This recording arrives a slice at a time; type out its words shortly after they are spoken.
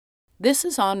This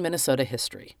is On Minnesota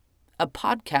History, a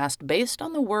podcast based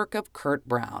on the work of Kurt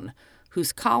Brown,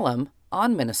 whose column,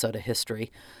 On Minnesota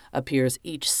History, appears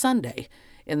each Sunday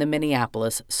in the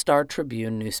Minneapolis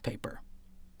Star-Tribune newspaper.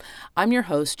 I'm your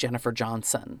host, Jennifer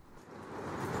Johnson.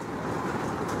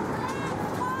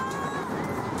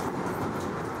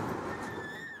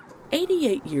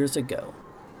 "88 years ago,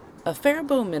 a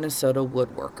Faribault, Minnesota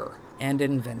woodworker and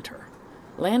inventor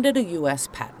landed a U.S.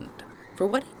 patent for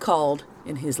what he called,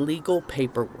 in his legal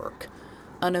paperwork,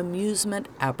 an amusement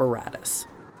apparatus.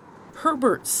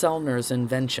 Herbert Sellner's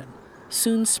invention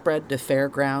soon spread to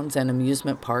fairgrounds and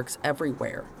amusement parks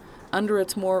everywhere under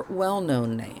its more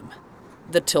well-known name,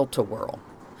 the Tilt-A-Whirl,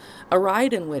 a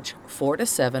ride in which 4 to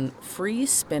 7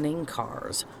 free-spinning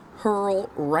cars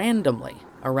hurl randomly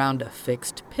around a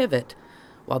fixed pivot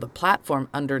while the platform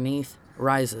underneath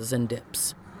rises and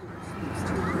dips.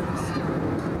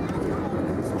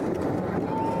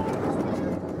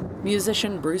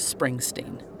 Musician Bruce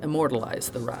Springsteen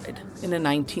immortalized the ride in a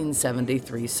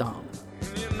 1973 song.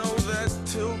 You know that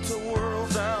tilt-a-whirl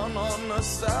down on the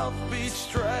South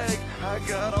Beach drag? I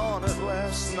got on it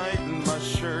last night and my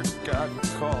shirt got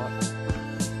caught.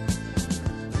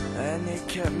 And it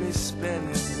kept me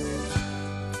spinning.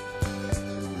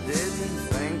 Didn't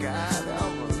think I'd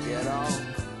ever get off.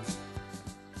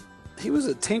 He was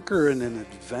a tinker and an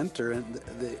inventor, and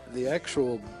the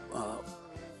actual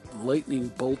lightning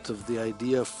bolt of the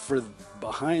idea for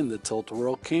behind the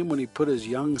tilt-a-whirl came when he put his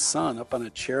young son up on a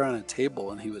chair on a table,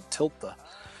 and he would tilt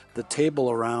the table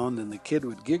around, and the kid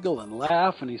would giggle and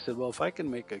laugh, and he said, well, if I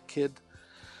can make a kid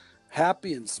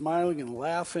happy and smiling and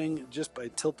laughing just by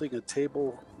tilting a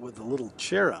table with a little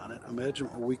chair on it, imagine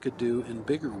what we could do in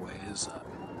bigger ways.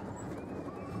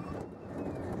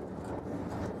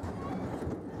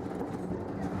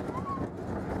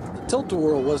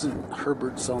 Tilt-A-Whirl wasn't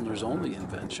Herbert Sellner's only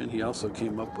invention. He also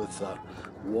came up with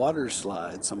water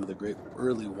slides, some of the great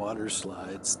early water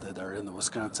slides that are in the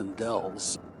Wisconsin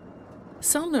Dells.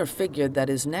 Sellner figured that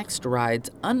his next ride's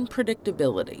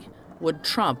unpredictability would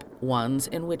trump ones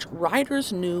in which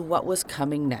riders knew what was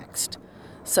coming next,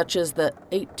 such as the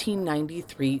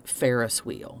 1893 Ferris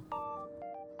wheel.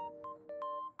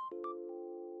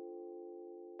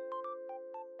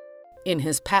 In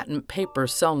his patent paper,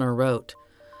 Sellner wrote,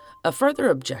 "A further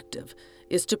objective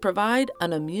is to provide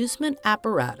an amusement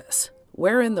apparatus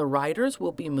wherein the riders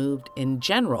will be moved in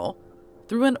general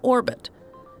through an orbit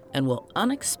and will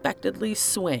unexpectedly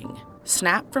swing,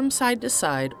 snap from side to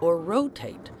side, or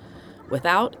rotate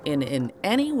without in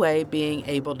any way being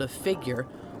able to figure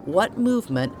what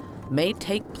movement may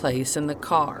take place in the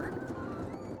car."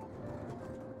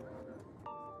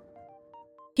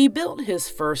 He built his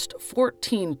first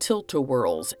 14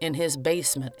 tilt-a-whirls in his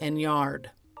basement and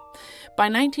yard. By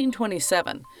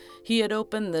 1927, he had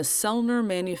opened the Sellner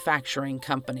Manufacturing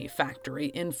Company factory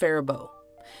in Faribault,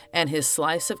 and his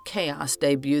slice of chaos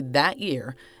debuted that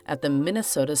year at the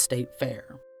Minnesota State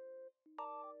Fair.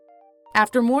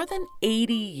 After more than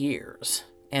 80 years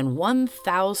and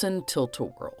 1,000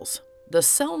 tilt-a-whirls, the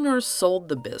Sellners sold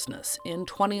the business in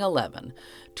 2011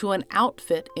 to an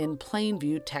outfit in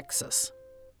Plainview, Texas.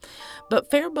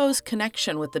 But Faribault's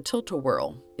connection with the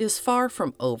tilt-a-whirl is far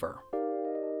from over.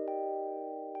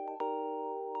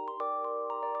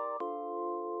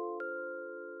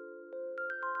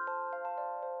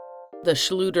 The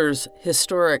Schluters'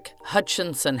 historic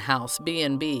Hutchinson House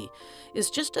B&B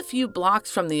is just a few blocks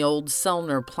from the old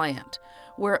Sellner plant,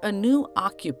 where a new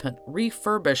occupant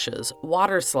refurbishes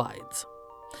water slides.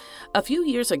 A few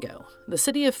years ago, the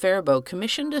city of Faribault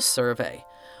commissioned a survey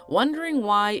wondering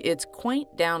why its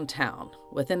quaint downtown,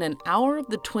 within an hour of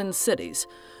the Twin Cities,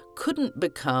 couldn't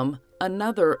become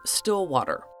another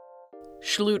Stillwater.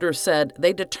 Schluter said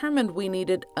they determined we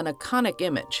needed an iconic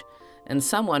image, and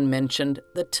someone mentioned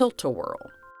the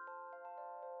tilt-a-whirl.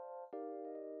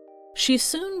 She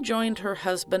soon joined her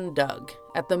husband Doug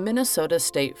at the Minnesota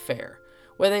State Fair,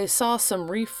 where they saw some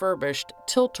refurbished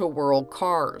tilt-a-whirl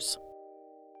cars.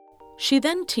 She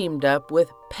then teamed up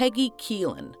with Peggy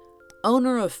Keelan,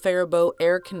 owner of Faribault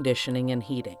Air Conditioning and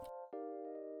Heating.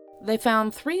 They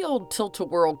found 3 old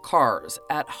tilt-a-whirl cars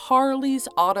at Harley's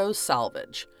Auto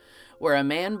Salvage, where a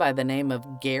man by the name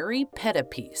of Gary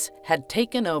Pettipiece had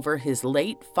taken over his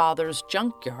late father's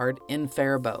junkyard in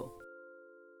Faribault.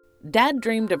 "Dad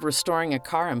dreamed of restoring a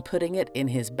car and putting it in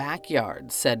his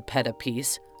backyard," said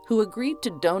Pettipiece, who agreed to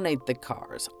donate the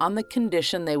cars on the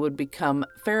condition they would become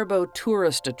Faribault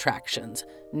tourist attractions,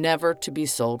 never to be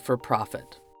sold for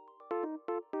profit.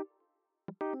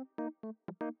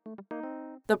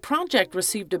 The project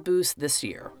received a boost this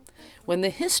year when the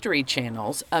History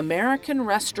Channel's American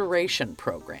Restoration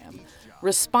Program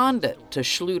responded to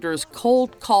Schluter's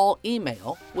cold call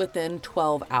email within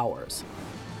 12 hours.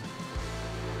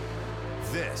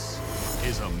 This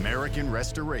is American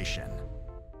Restoration.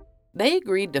 They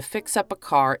agreed to fix up a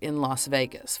car in Las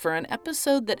Vegas for an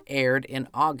episode that aired in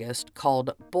August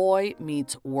called Boy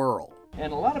Meets Whirl.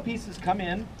 And a lot of pieces come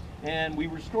in, and we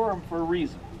restore them for a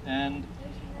reason. And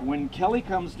when Kelly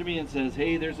comes to me and says,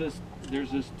 hey, there's this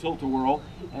tilt-a-whirl,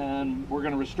 and we're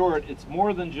going to restore it, it's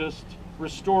more than just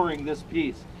restoring this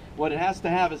piece. What it has to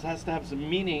have some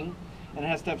meaning, and it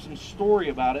has to have some story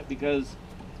about it, because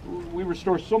we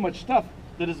restore so much stuff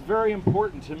that is very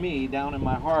important to me down in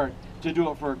my heart to do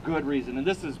it for a good reason. And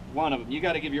this is one of them. You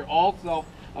got to give your all self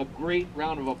a great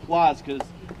round of applause, because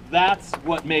that's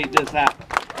what made this happen.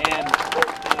 And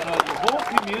your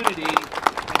whole community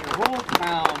and your whole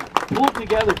town pulled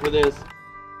together for this.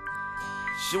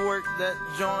 She worked that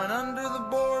joint under the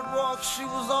boardwalk. She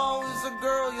was always a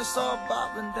girl you saw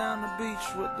bopping down the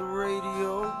beach with the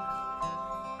radio.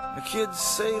 The kids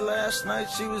say last night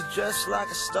she was just like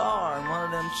a star in one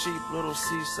of them cheap little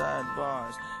seaside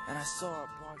bars. And I saw her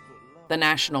parked with love. The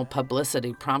national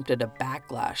publicity prompted a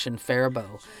backlash in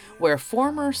Faribault, where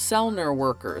former Selner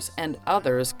workers and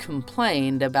others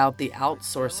complained about the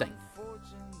outsourcing.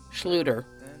 Schluter,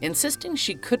 insisting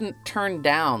she couldn't turn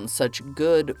down such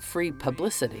good, free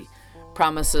publicity,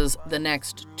 promises the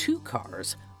next 2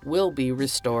 cars will be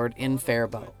restored in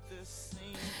Faribault.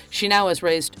 She now has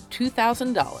raised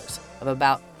 $2,000 of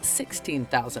about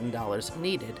 $16,000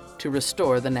 needed to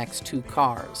restore the next 2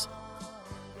 cars.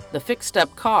 The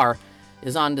fixed-up car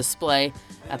is on display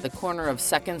at the corner of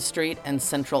 2nd Street and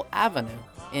Central Avenue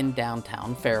in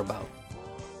downtown Faribault.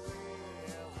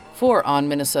 For On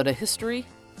Minnesota History,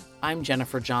 I'm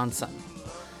Jennifer Johnson.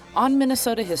 On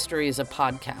Minnesota History is a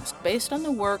podcast based on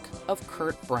the work of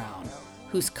Kurt Brown,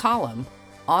 whose column,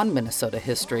 On Minnesota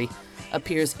History,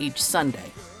 appears each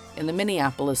Sunday in the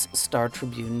Minneapolis Star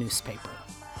Tribune newspaper.